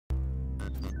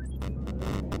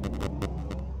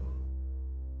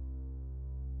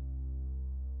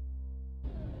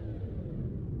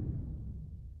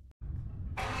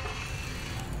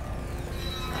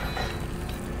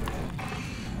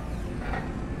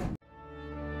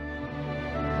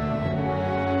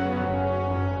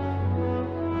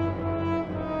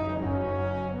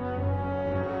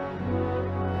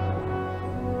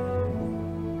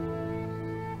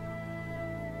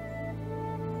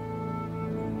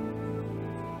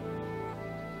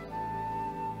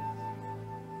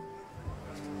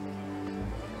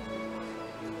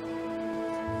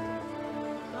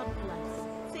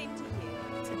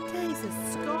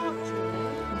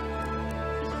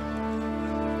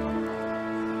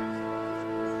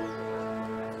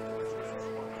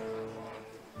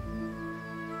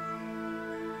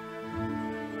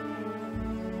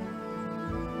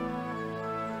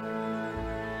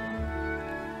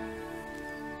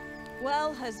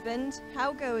Well, husband,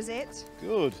 how goes it?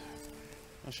 Good.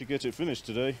 I should get it finished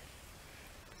today.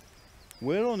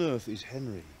 Where on earth is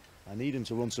Henry? I need him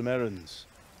to run some errands.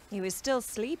 He was still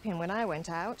sleeping when I went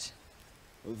out.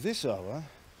 At this hour?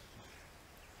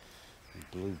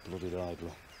 Blue-blooded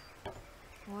idler.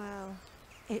 Well,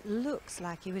 it looks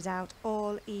like he was out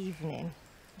all evening,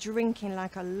 drinking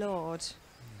like a lord.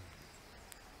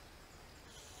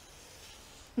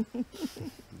 Go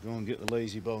and get the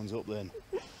lazy bones up then.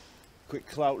 Quick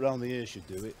clout round the ear should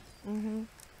do it. Mm-hmm.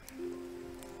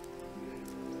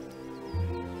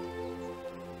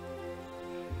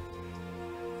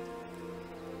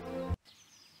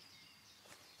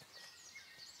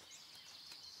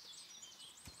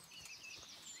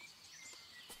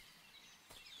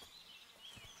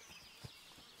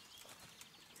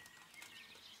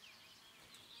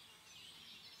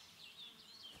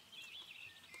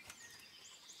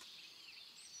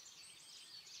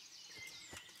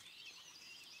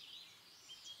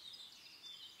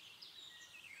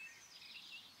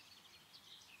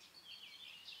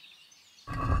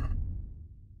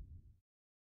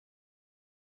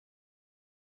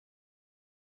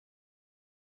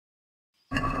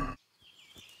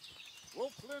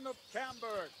 Wolflin of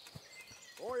Camberg,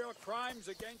 for your crimes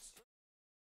against...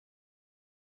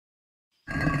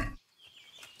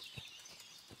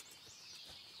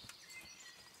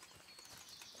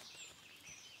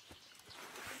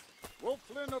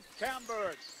 Wolflin of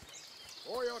Camberg,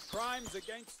 for your crimes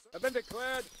against... have been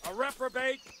declared a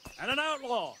reprobate and an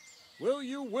outlaw. Will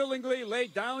you willingly lay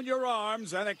down your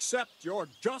arms and accept your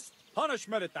just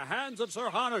punishment at the hands of Sir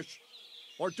Hanush?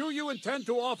 Or do you intend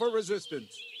to offer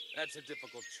resistance? That's a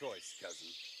difficult choice, cousin.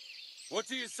 What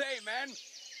do you say, man?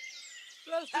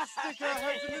 Let's just stick our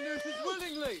heads in the nooses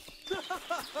willingly.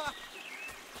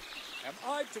 Am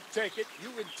I to take it you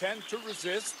intend to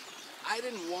resist? I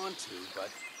didn't want to, but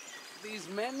these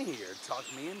men here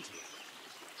talked me into it.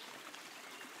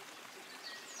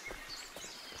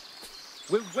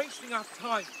 We're wasting our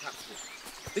time, Captain.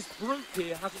 This brute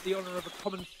here hasn't the honor of a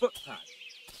common footpad.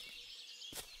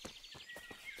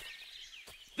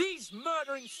 These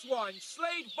murdering swine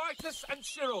slayed Vitus and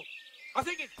Cyril. I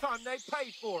think it's time they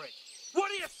paid for it. What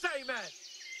do you say, man?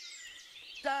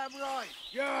 Damn right!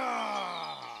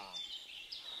 Yeah!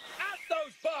 At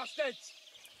those bastards!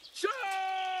 Shoot!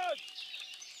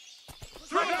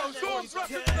 Throw those swords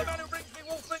right into the man who brings me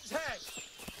Wolfman's head!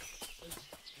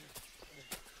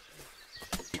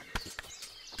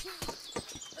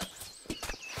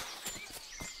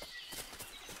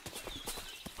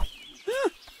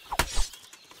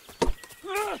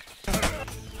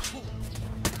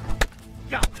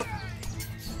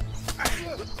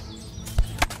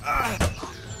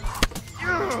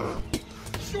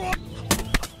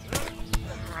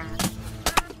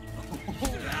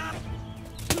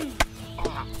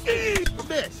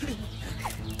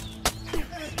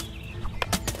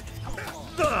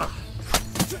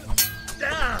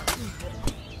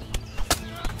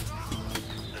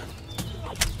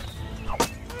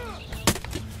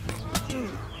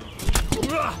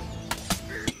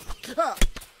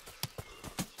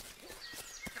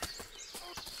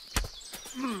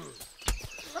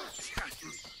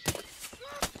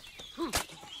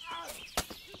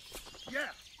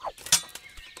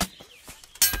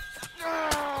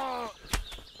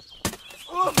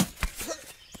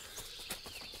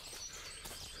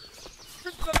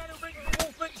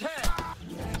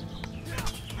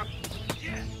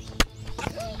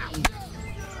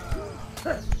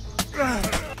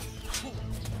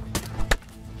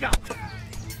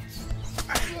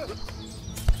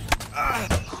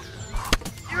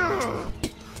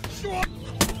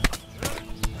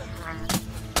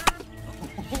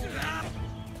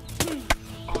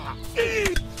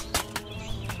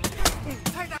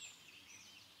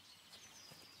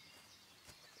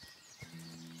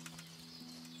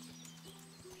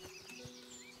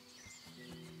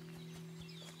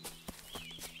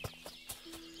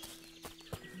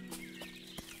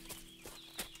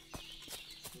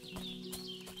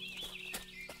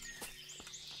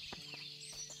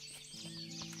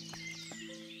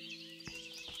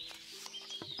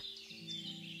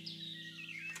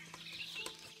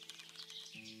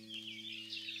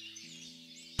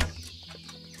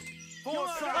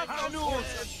 Foresight,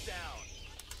 hands down.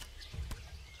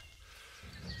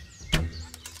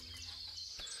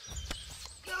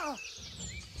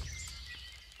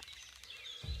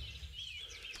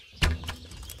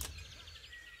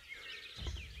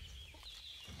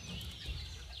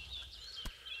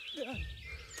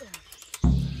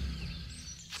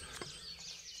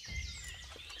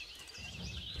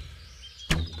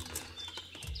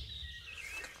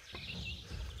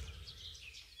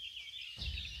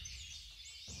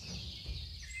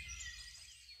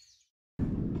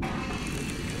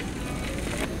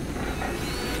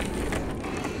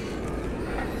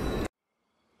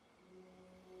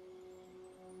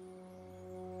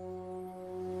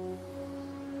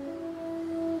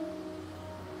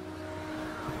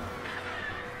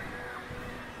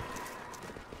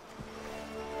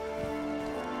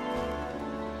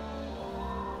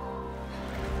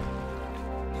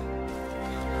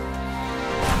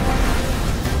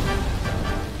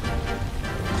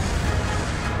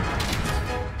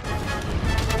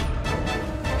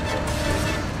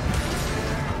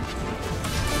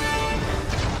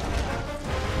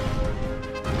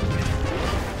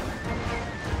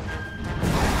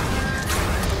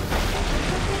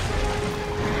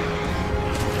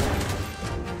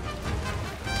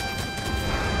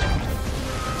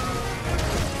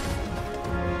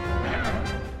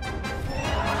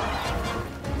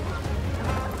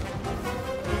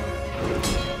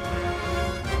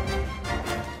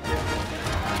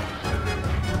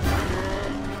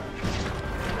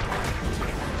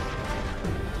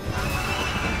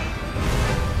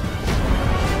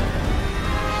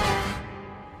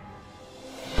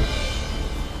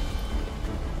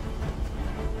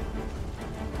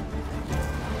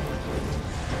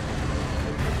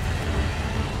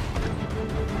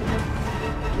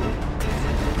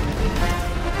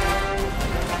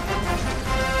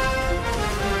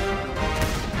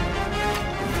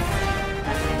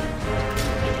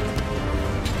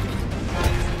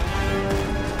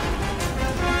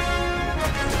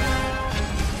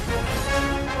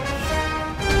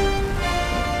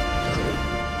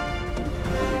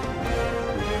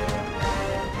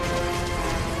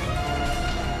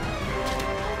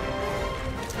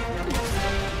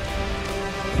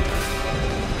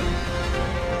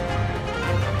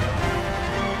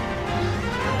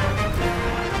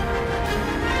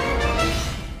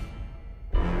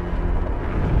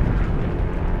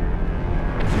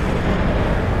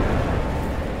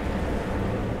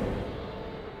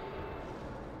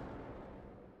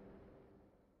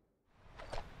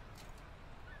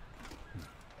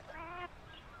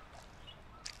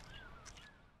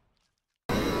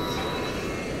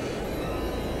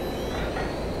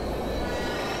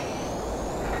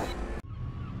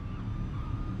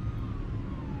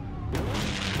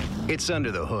 It's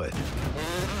under the hood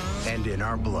and in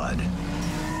our blood.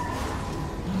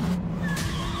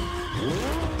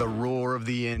 The roar of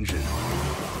the engine,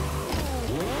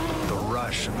 the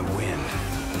rush of the wind.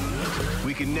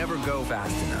 We can never go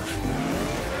fast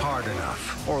enough, hard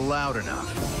enough, or loud enough.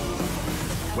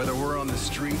 Whether we're on the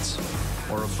streets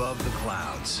or above the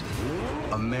clouds,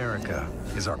 America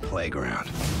is our playground.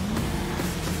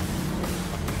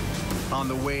 On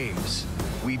the waves,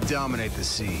 we dominate the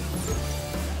sea.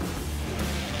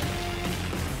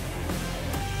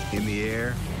 In the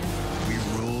air, we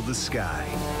rule the sky.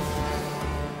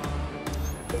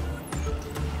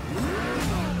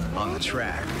 On the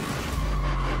track,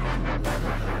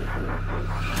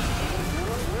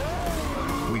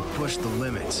 we push the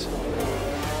limits.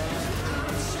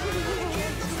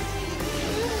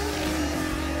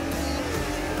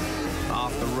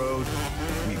 Off the road,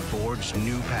 we forge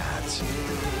new paths.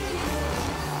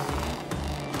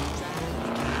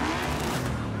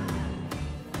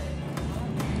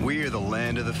 We are the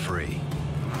land of the free,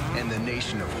 and the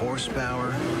nation of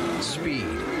horsepower, speed,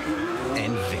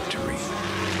 and victory.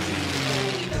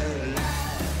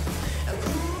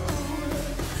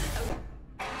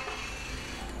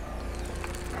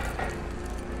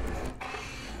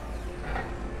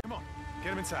 Come on,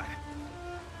 get him inside.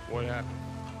 What happened?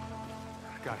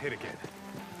 Got hit again.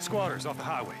 Squatters off the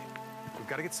highway. We've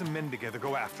got to get some men together,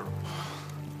 go after them.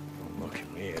 Don't look at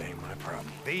me, it ain't my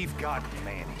problem. They've got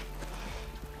Manny.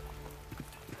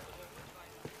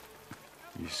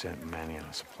 You sent Manny on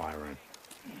a supply run.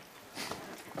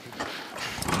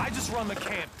 I just run the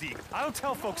camp, Deke. I don't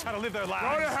tell folks how to live their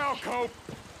lives. Go to hell, Cope!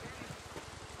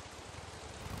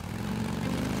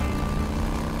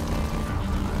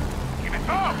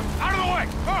 Oh! Out of the way!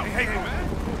 Oh! Hey, man!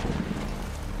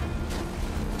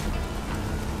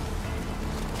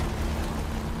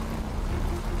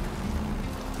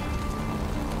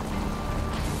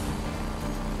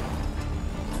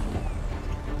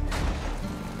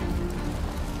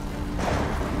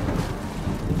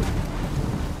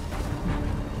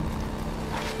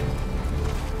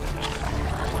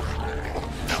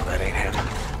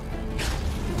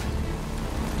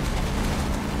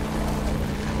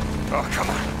 Oh, come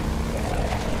on.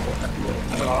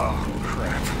 Oh,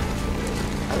 crap.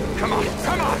 Come on,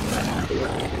 come on!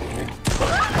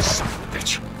 Son of a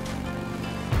bitch.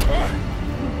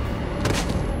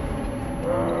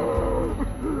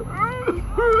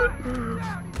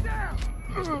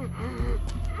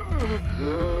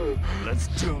 Let's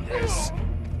do this.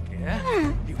 Yeah?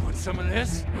 You want some of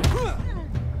this?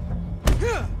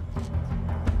 Yeah!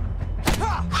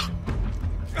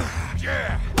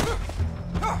 Yeah!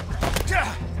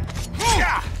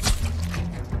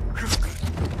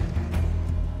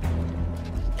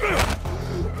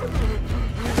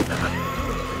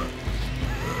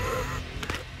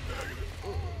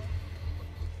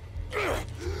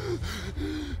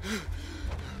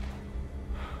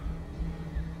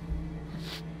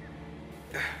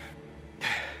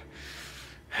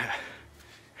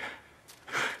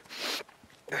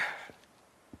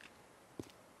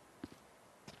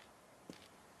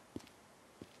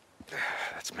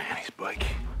 That's Manny's bike.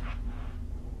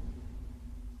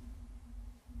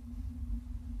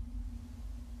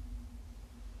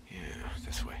 Yeah,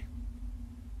 this way.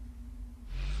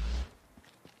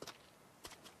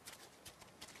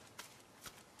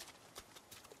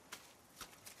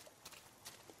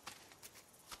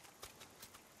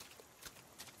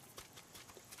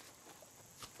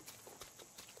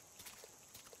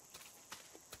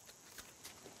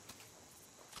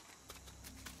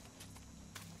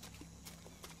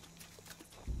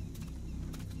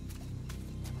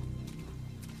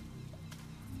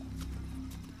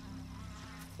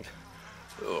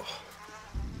 Ugh.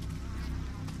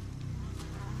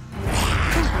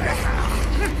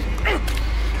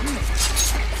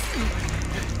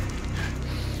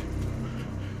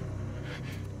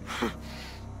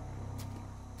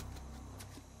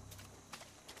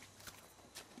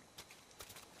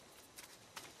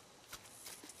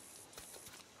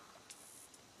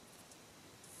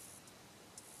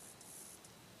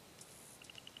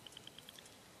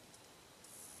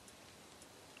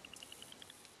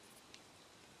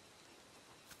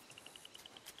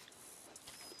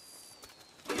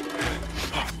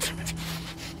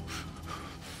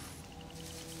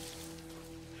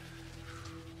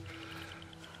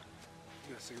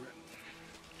 Cigarette.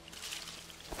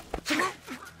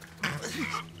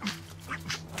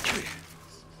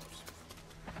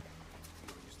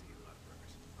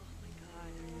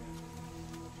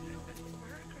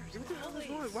 What the hell is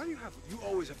wrong? Why do you have? You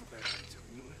always have a bad attitude.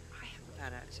 I have a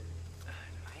bad attitude. Yeah,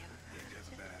 you have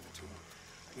a bad attitude.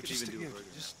 What you even do?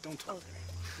 Just don't talk. Okay.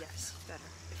 Yes, better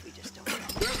if we just don't.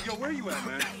 Yo, where are you at,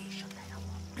 man? Hey, shut the hell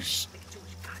up. Shh. Make too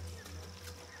much goddamn.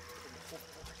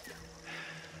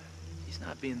 He's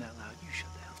not being that loud. You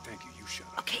shut the hell up. Thank you. You shut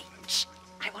up. Okay. Shh.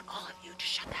 I want all of you to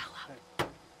shut the hell up.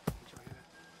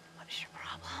 What is your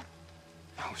problem?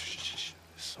 Oh, shh.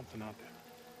 There's something out there.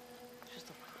 Just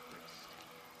a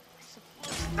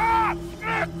Stop!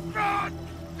 God!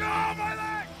 No, my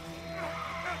leg!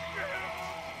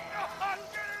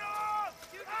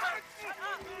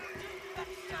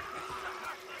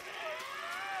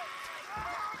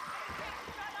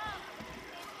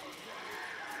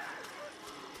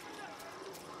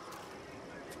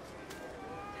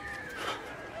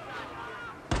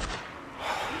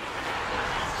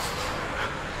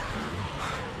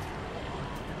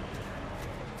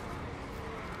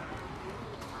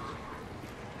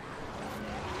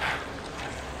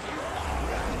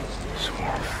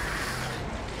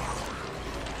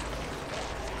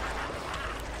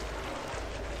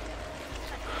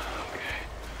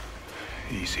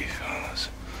 Easy, fellas.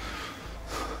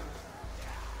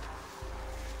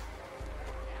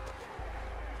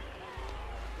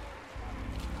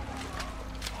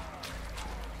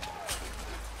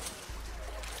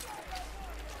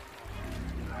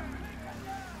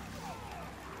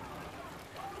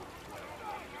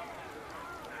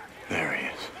 There he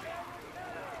is.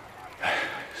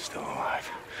 Still alive.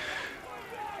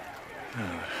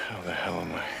 How the hell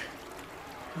am I?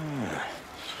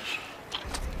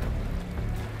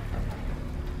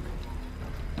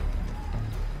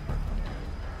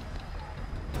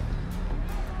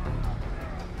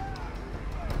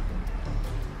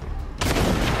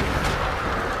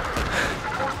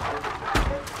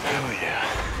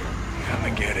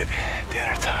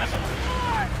 Dinner time.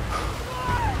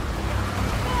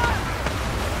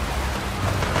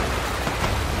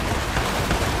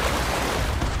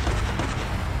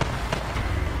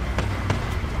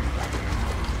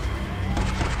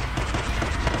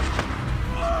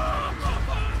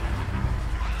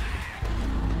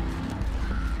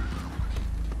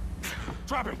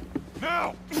 Drop him!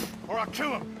 Now! Or I'll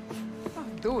kill him!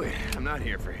 Do it. I'm not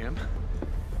here for him.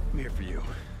 I'm here for you.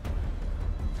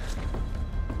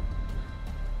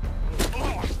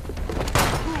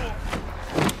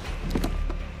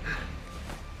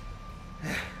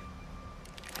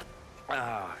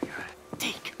 Oh, God.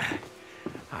 Deke.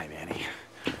 Hi, Manny.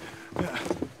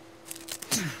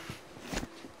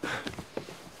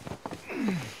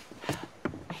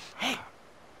 Hey.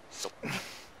 So,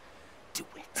 do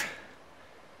it.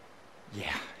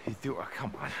 Yeah, you do. Oh,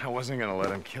 come on. I wasn't gonna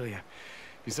let him kill you.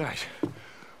 Besides,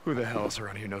 who the hell else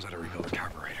around here knows how to rebuild a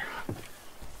carburetor?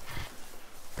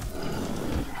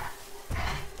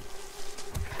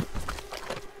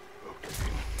 Okay.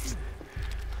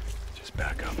 Just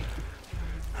back up.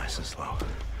 Nice and slow.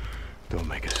 Don't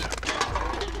make us.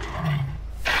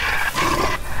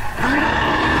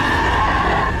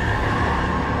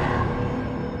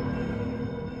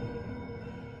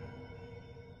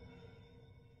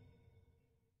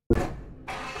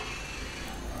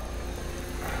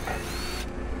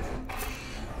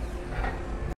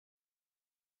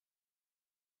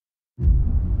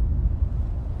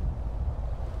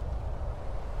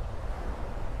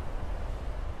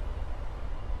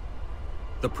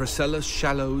 The Priscilla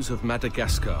Shallows of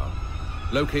Madagascar.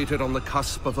 Located on the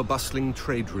cusp of a bustling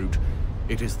trade route,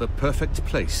 it is the perfect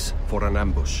place for an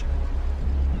ambush.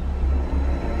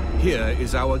 Here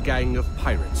is our gang of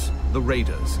pirates, the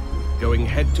Raiders, going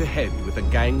head-to-head with a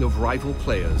gang of rival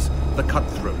players, the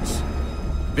Cutthroats.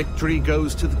 Victory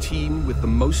goes to the team with the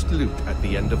most loot at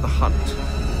the end of the hunt.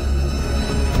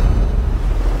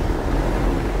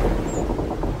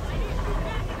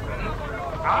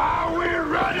 Are we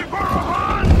ready for a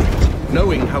hunt?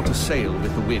 Knowing how to sail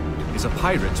with the wind is a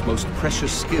pirate's most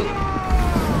precious skill.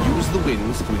 Use the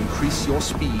winds to increase your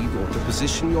speed or to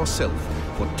position yourself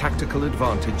for tactical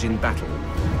advantage in battle.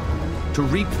 To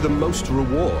reap the most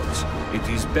rewards, it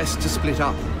is best to split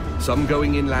up, some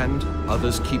going inland,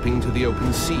 others keeping to the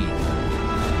open sea.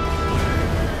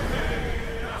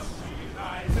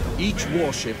 Each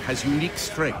warship has unique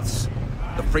strengths.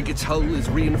 The frigate's hull is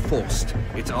reinforced,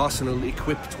 its arsenal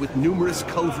equipped with numerous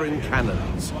culverin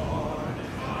cannons.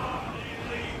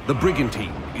 The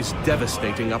brigantine is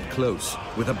devastating up close,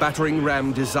 with a battering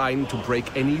ram designed to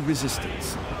break any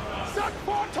resistance. Set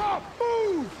for top!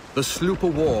 Move! The sloop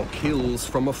of war kills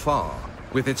from afar,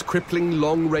 with its crippling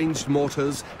long-ranged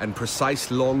mortars and precise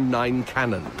long 9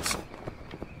 cannons.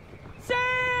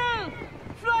 Sail!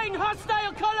 Flying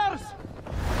hostile colors!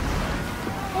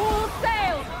 All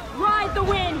sail! Ride the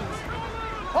wind!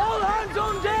 All hands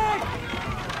on deck!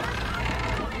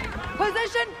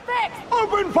 Position fixed!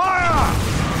 Open fire!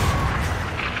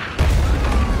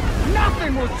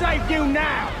 Nothing will save you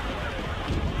now!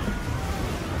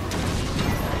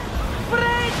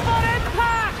 Brace for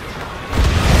impact!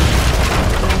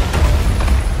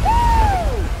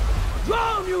 Woo!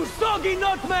 Drown, you soggy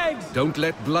nutmegs! Don't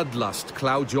let bloodlust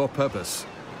cloud your purpose.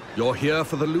 You're here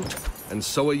for the loot, and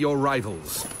so are your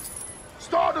rivals.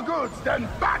 Store the goods, then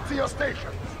back to your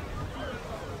stations.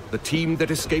 The team that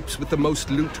escapes with the most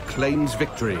loot claims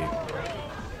victory.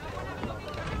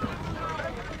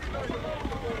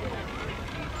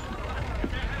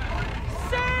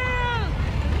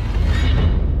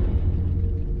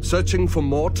 Searching for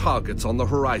more targets on the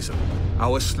horizon,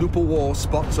 our sloop of war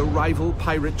spots a rival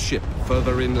pirate ship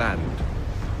further inland.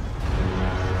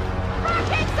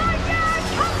 Rockets are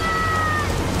yours! Come on!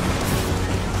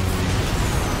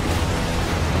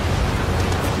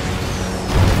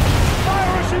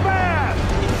 Piracy man!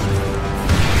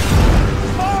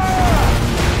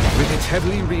 Fire! With its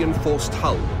heavily reinforced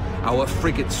hull, our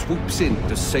frigate swoops in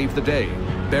to save the day,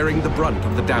 bearing the brunt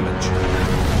of the damage.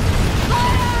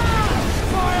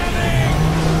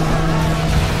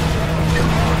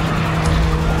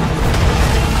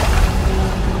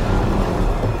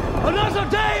 Another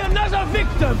day, another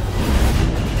victim!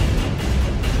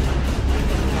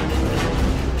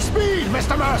 Speed,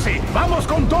 Mr. Mercy! Vamos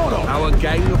con todo! Our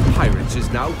gang of pirates is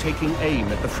now taking aim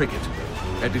at the frigate,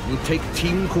 and it will take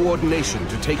team coordination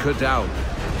to take her down.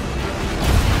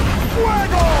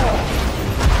 Fuego!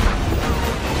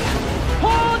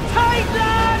 Hold tight,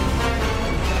 lads!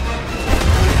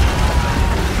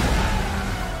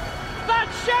 That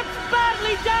ship's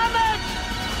badly damaged!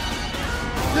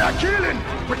 They're killing!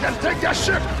 We can take their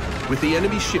ship! With the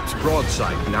enemy ship's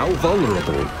broadside now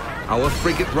vulnerable, our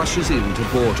frigate rushes in to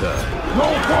board her.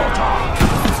 No quarter!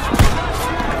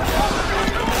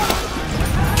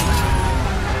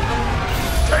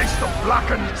 Taste the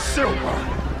blackened silver!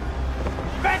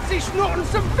 Fancy snorting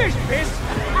some fish piss?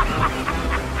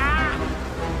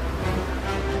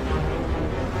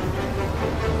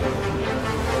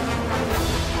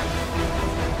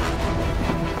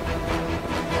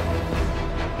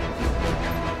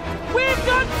 We've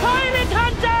got pirate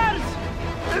hunters!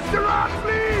 It's the rat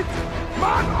fleet!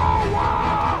 Man au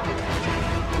war!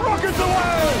 Rockets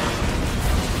away!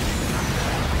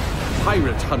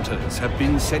 Pirate hunters have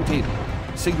been sent in,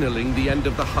 signaling the end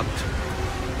of the hunt.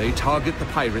 They target the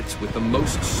pirates with the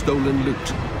most stolen loot.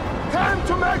 Time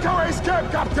to make our escape,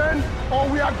 Captain, or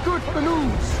we are good for the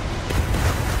news!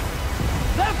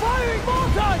 They're firing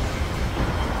mortars!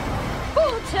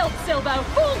 Full tilt, Silbo,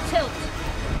 full tilt!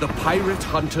 The pirate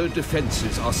hunter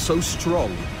defenses are so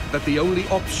strong that the only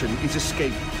option is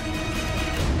escape.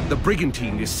 The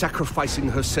brigantine is sacrificing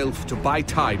herself to buy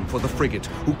time for the frigate,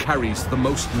 who carries the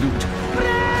most loot.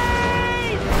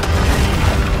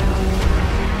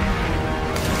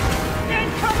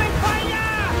 Incoming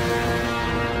fire!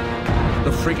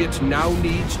 The frigate now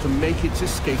needs to make its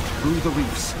escape through the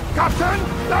reefs. Captain,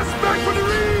 let's make for the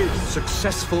reefs!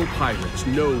 Successful pirates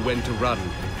know when to run,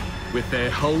 with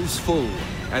their hulls full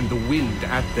and the wind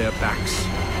at their backs.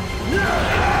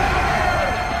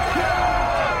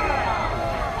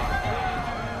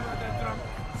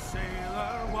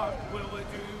 Sailor, what will we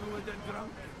do with the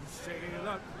drunken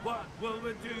sailor? What will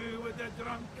we do with the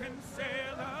drunken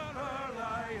sailor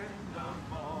early in the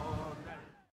morning?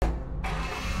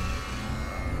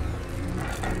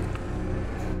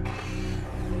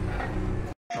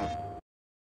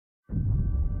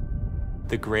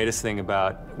 The greatest thing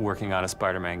about working on a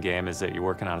Spider-Man game is that you're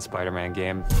working on a Spider-Man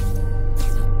game.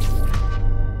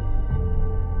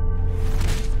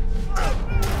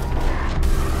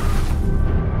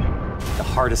 The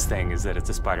hardest thing is that it's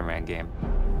a Spider-Man game.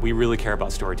 We really care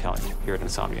about storytelling here at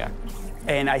Insomniac.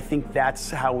 And I think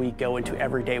that's how we go into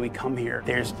every day we come here.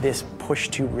 There's this push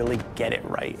to really get it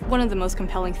right. One of the most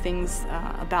compelling things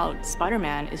about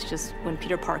Spider-Man is just when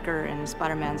Peter Parker and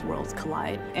Spider-Man's worlds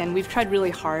collide. And we've tried really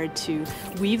hard to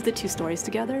weave the two stories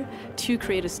together to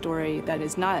create a story that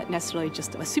is not necessarily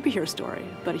just a superhero story,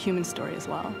 but a human story as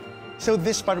well. So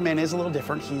this Spider-Man is a little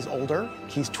different. He's older,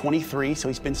 he's 23, so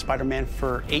he's been Spider-Man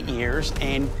for 8 years,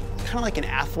 and kind of like an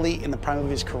athlete in the prime of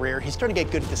his career, he's starting to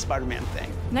get good at the Spider-Man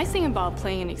thing. The nice thing about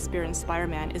playing an experienced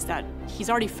Spider-Man is that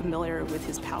he's already familiar with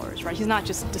his powers, right? He's not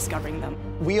just discovering them.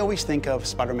 We always think of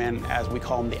Spider-Man as, we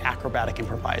call him, the acrobatic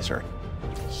improviser.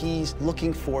 He's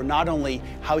looking for not only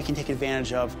how he can take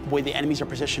advantage of the way the enemies are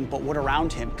positioned, but what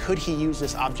around him. Could he use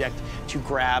this object to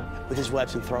grab with his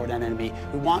webs and throw it at an enemy?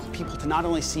 We want people to not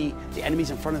only see the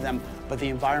enemies in front of them, but the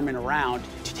environment around,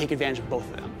 to take advantage of both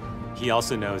of them. He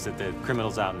also knows that the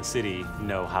criminals out in the city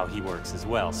know how he works as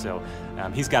well, so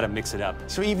he's got to mix it up.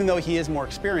 So even though he is more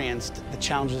experienced, the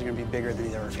challenges are going to be bigger than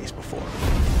he's ever faced before.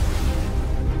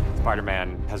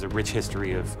 Spider-Man has a rich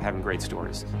history of having great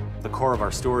stories. The core of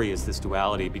our story is this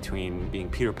duality between being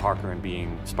Peter Parker and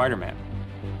being Spider-Man.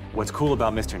 What's cool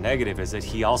about Mr. Negative is that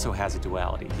he also has a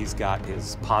duality. He's got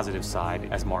his positive side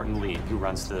as Martin Lee, who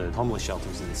runs the homeless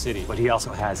shelters in the city, but he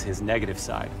also has his negative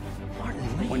side.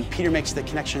 When Peter makes the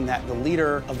connection that the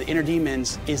leader of the inner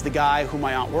demons is the guy who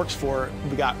my aunt works for,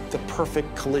 we got the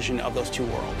perfect collision of those two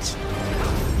worlds.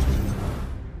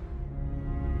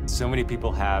 So many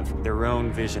people have their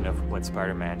own vision of what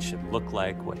Spider-Man should look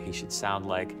like, what he should sound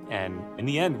like, and in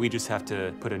the end, we just have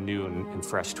to put a new and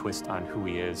fresh twist on who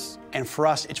he is. And for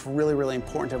us, it's really, really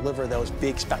important to deliver those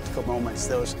big spectacle moments,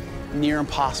 those near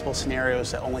impossible scenarios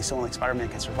that only someone like Spider-Man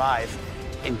can survive,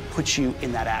 and put you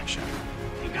in that action.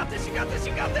 You got this, you got this,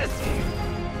 you got this!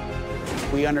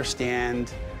 We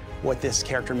understand what this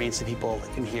character means to people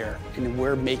in here, and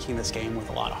we're making this game with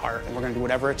a lot of heart, and we're going to do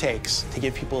whatever it takes to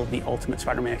give people the ultimate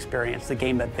Spider-Man experience, the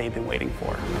game that they've been waiting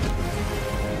for.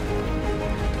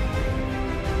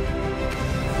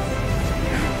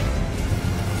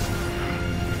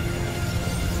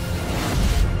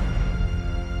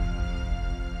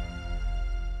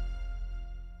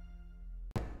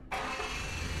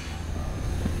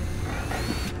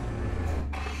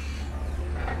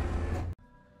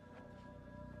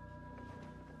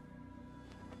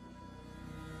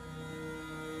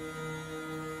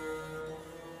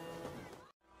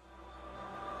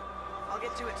 I'll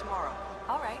get to it tomorrow.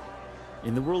 All right.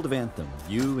 In the world of Anthem,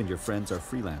 you and your friends are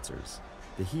freelancers,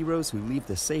 the heroes who leave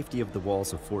the safety of the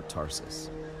walls of Fort Tarsus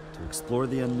to explore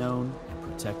the unknown and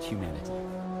protect humanity.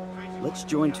 Let's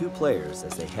join two players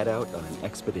as they head out on an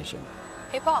expedition.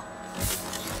 Hey, Paul.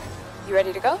 You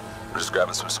ready to go? I'm just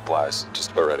grabbing some supplies.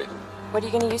 Just about ready. What are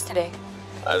you going to use today?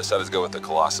 I decided to go with the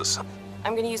Colossus.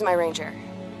 I'm going to use my Ranger.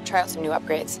 Try out some new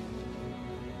upgrades.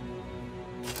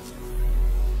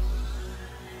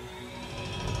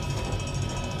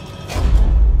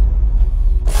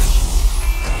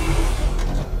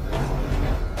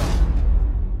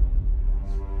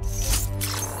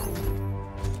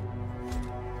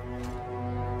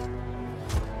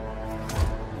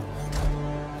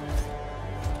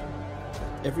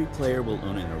 every player will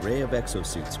own an array of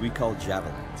exosuits we call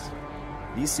javelins.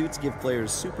 These suits give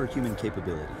players superhuman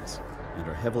capabilities and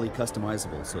are heavily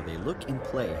customizable so they look and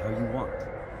play how you want.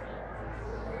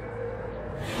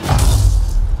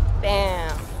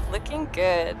 Bam, looking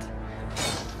good.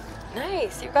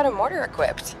 Nice, you've got a mortar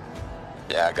equipped.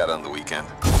 Yeah, I got it on the weekend.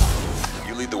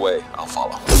 You lead the way, I'll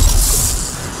follow.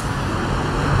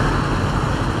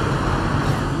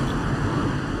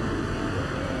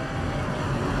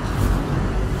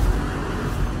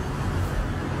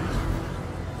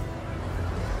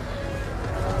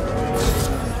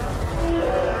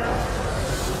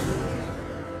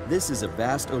 This is a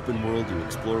vast open world you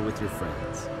explore with your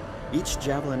friends. Each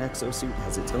Javelin exosuit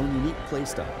has its own unique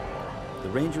playstyle. The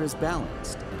Ranger is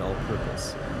balanced and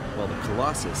all-purpose, while the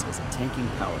Colossus is a tanking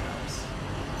powerhouse.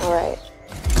 Alright,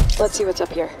 let's see what's up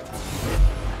here.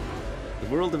 The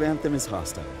world of Anthem is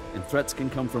hostile, and threats can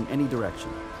come from any direction.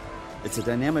 It's a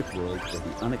dynamic world where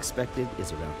the unexpected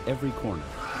is around every corner.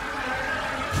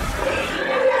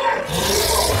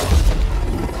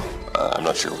 I'm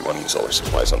not sure we want to use all our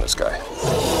supplies on this guy.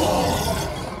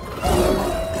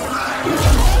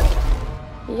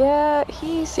 Yeah,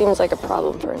 he seems like a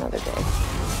problem for another day.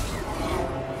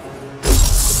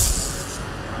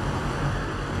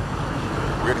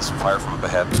 We're getting some fire from up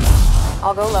ahead.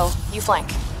 I'll go low, you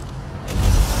flank.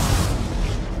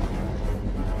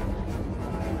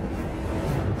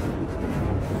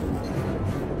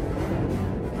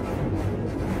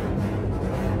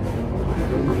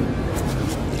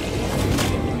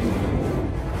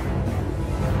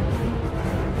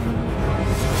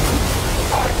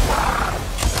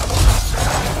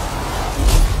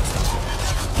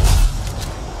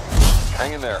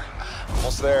 Hang in there.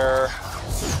 Almost there.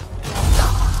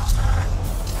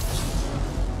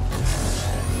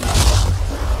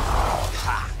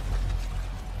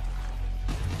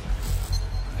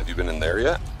 Have you been in there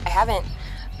yet? I haven't.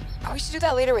 We should do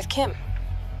that later with Kim.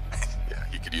 Yeah,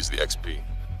 you could use the XP.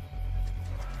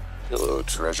 Hello,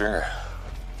 treasure.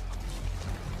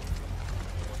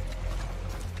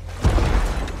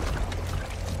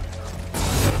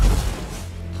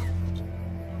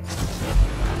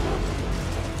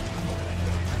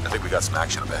 I think we got some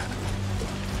action up ahead.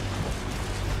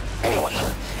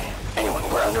 Anyone,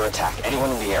 we're under attack. Anyone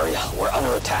in the area, we're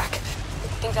under attack.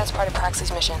 I think that's part of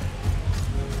Praxley's mission.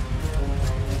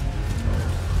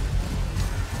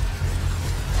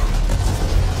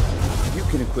 You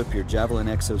can equip your Javelin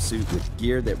exosuit with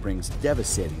gear that brings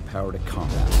devastating power to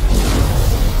combat.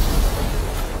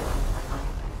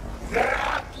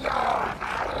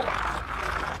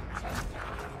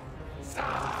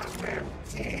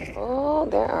 Oh,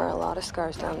 there are a lot of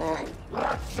scars down there.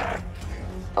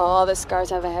 Oh, the scars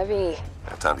have a heavy.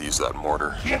 Time to use that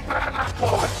mortar. Give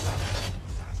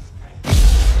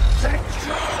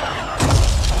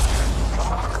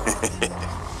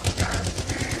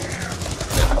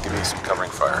me some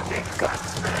covering fire.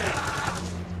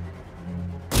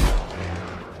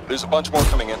 There's a bunch more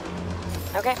coming in.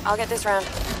 Okay, I'll get this round.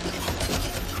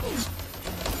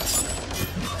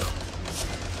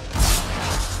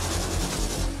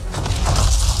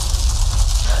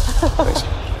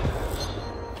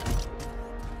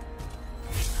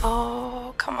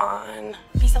 Oh, come on.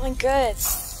 Be something good.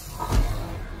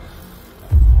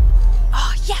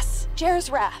 Oh, yes! Jer's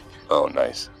Wrath. Oh,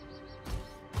 nice.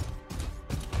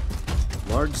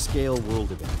 Large-scale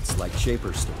world events like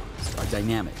Shaper Storms are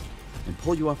dynamic and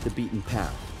pull you off the beaten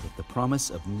path with the promise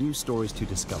of new stories to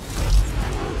discover.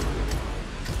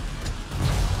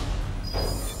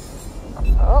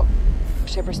 Oh,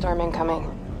 Shaper Storm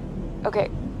incoming. Okay,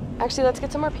 actually, let's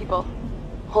get some more people.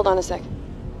 Hold on a sec.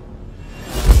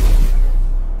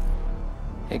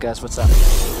 Hey guys, what's up?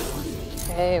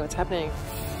 Hey, what's happening?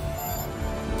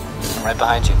 I'm right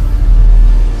behind you.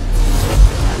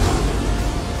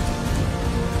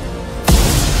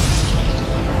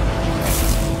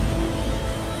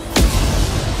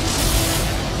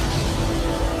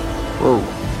 Whoa.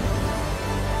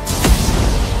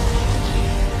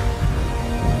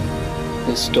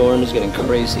 This storm is getting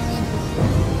crazy.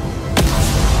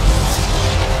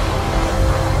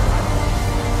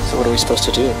 So what are we supposed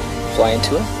to do? Fly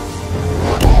into it?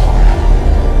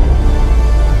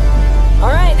 All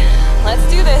right, let's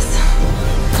do this.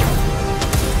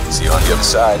 See you on the other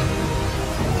side.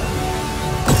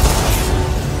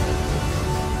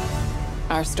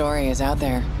 Our story is out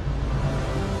there.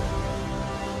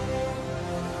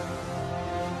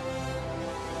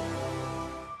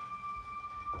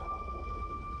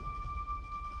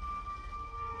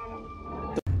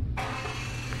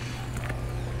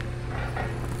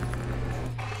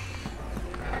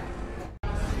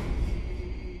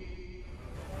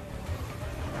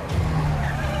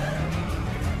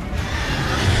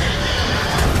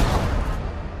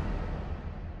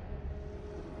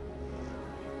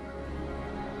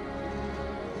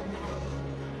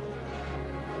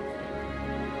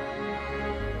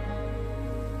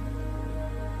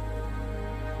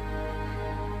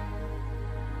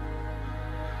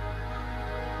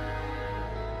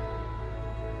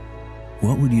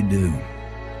 What would you do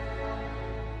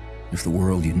if the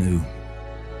world you knew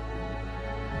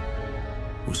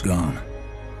was gone?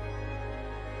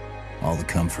 All the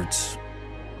comforts,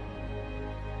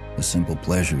 the simple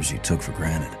pleasures you took for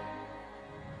granted.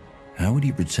 How would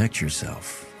you protect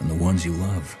yourself and the ones you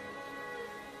love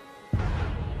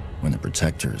when the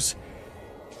protectors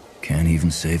can't even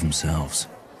save themselves?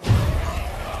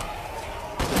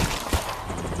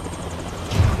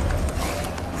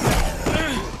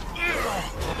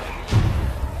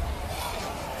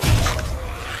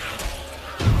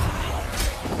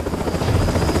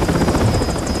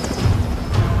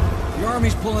 The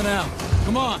army's pulling out.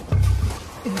 Come on.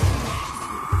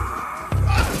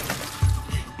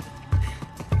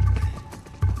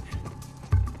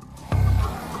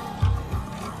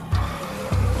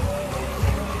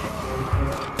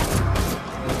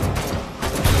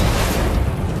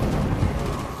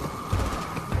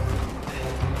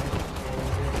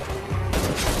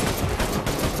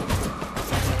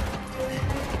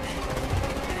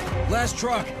 Last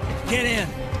truck, get in.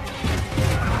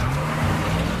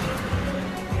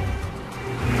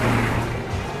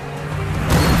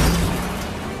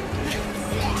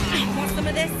 Want some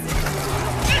of this?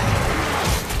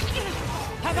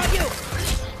 How about you?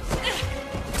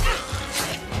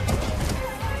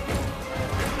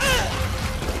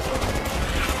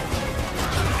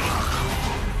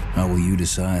 How will you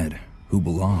decide who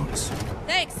belongs?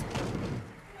 Thanks.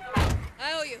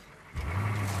 I owe you.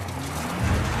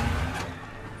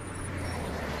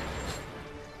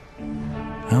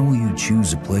 How will you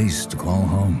choose a place to call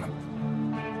home?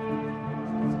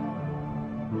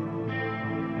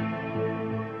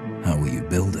 How will you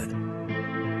build it?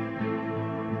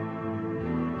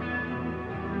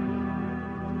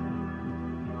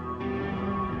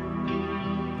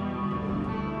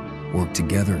 Work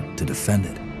together to defend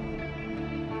it.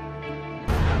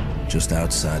 Just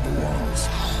outside the walls.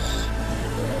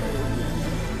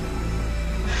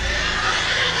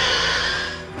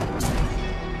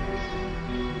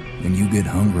 When you get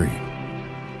hungry,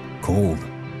 cold,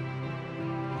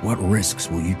 what risks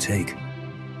will you take?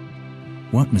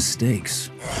 What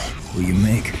mistakes will you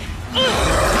make?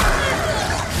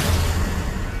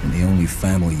 When the only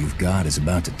family you've got is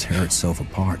about to tear itself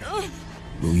apart,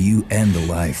 will you end a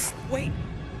life? Wait.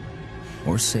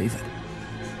 Or save it?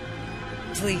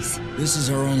 Please. This is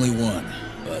our only one,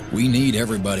 but we need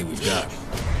everybody we've got.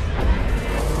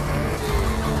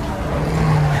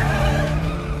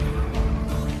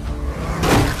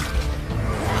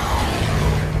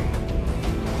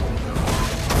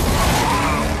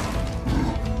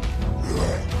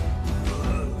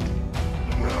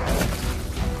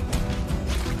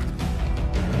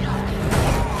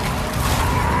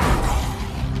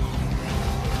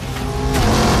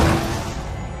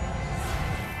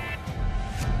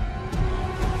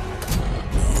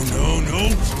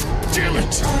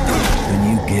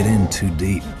 Too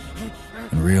deep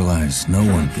and realize no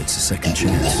one gets a second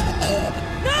chance.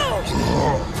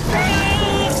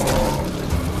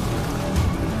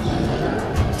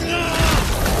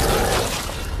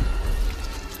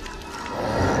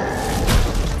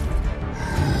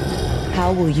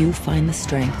 How will you find the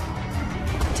strength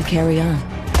to carry on?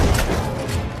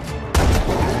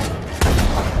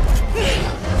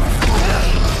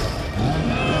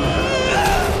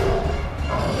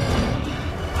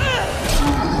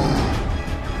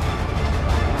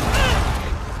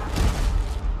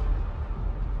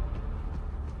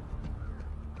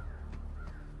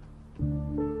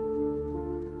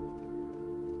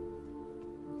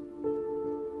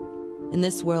 In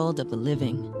this world of the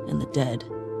living and the dead,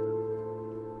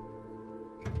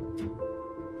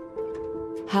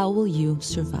 how will you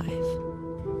survive?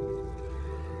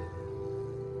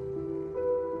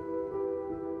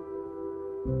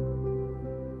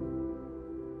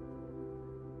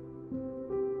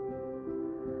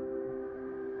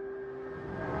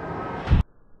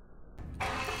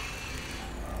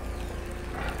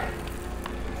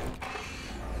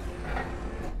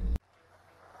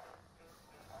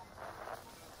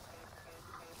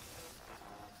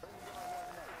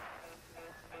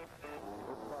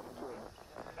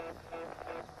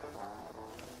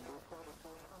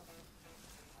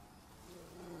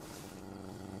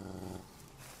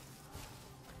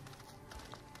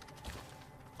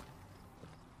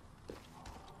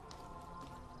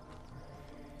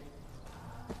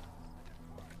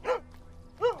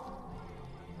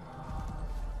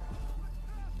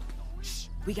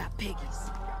 We got piggies.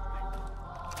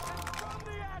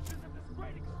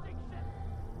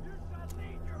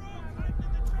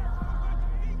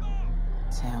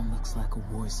 Town looks like a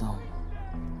war zone.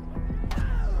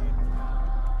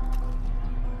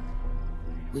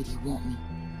 Where do you want me?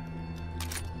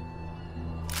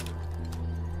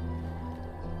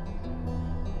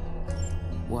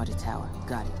 Water tower,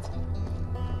 got it.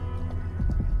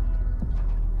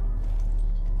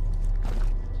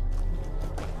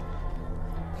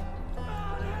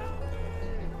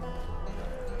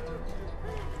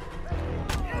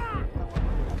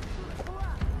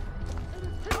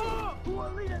 Who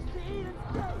will lead us to Eden's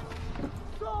gate?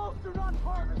 Souls do not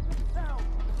harvest themselves.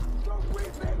 The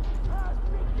reaping has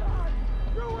begun.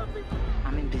 You will be.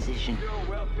 I'm in position. You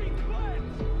will be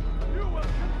cleansed. You will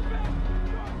confess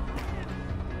your sins.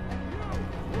 You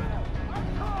will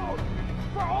atone.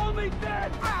 For only then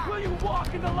will you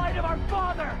walk in the light of our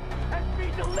Father and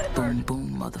be delivered. Boom,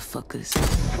 boom, motherfuckers.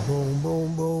 Boom,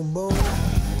 boom, boom, boom.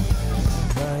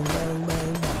 Bang, bang,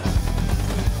 bang, bang.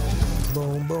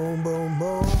 Boom, boom, boom,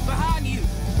 boom. Behind you.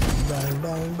 Bang,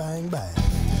 bang, bang, bang.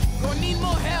 Gonna need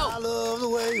more help. I love the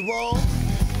way you walk,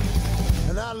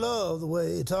 and I love the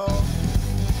way you talk.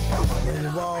 When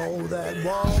you walk that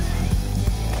walk,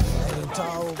 and you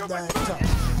talk that talk.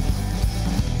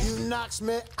 You knocks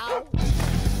me out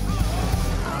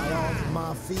off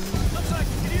my feet. Looks like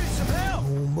you could use some help.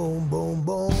 Boom, boom, boom,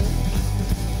 boom.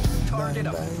 Target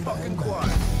bang, a bang, fucking bang, quad.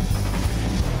 bang.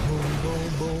 Boom,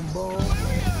 boom, boom, boom.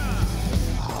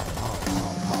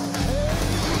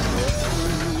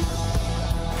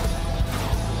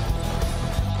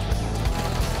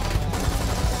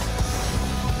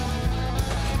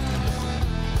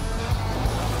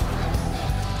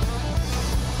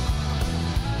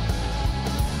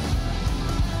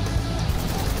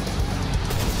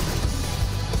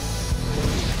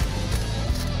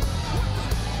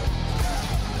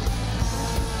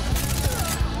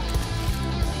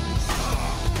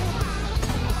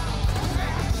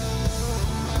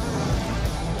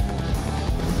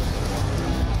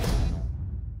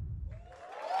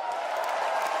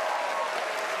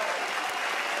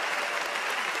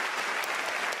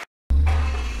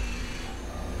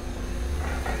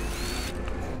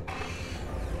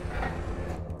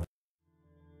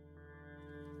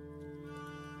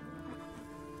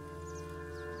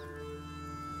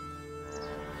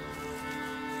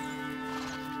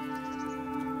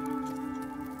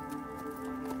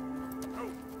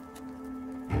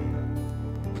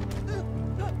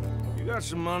 You got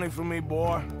some money for me,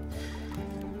 boy?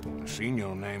 I seen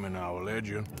your name in our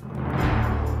ledger.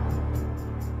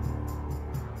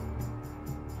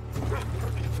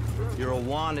 You're a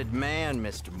wanted man,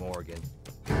 Mr. Morgan.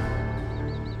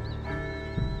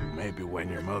 Maybe when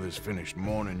your mother's finished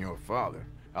mourning your father,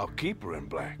 I'll keep her in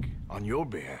black on your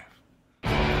behalf.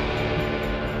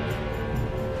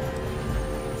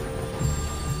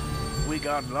 We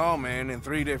got lawmen in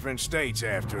 3 different states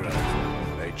after us.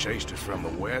 They chased us from the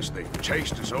west, they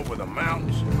chased us over the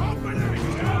mountains.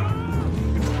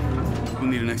 We'll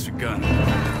need an extra gun.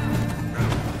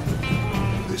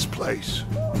 This place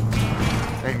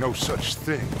ain't no such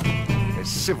thing as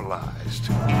civilized.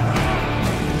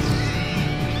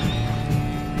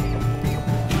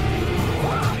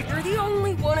 You're the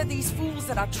only one of these fools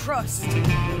that I trust.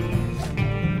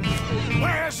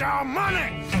 Where's our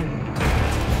money?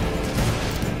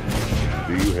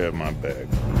 Do you have my back?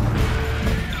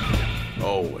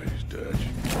 Always, Dutch.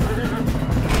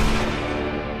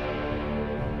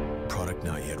 Product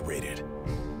not yet rated.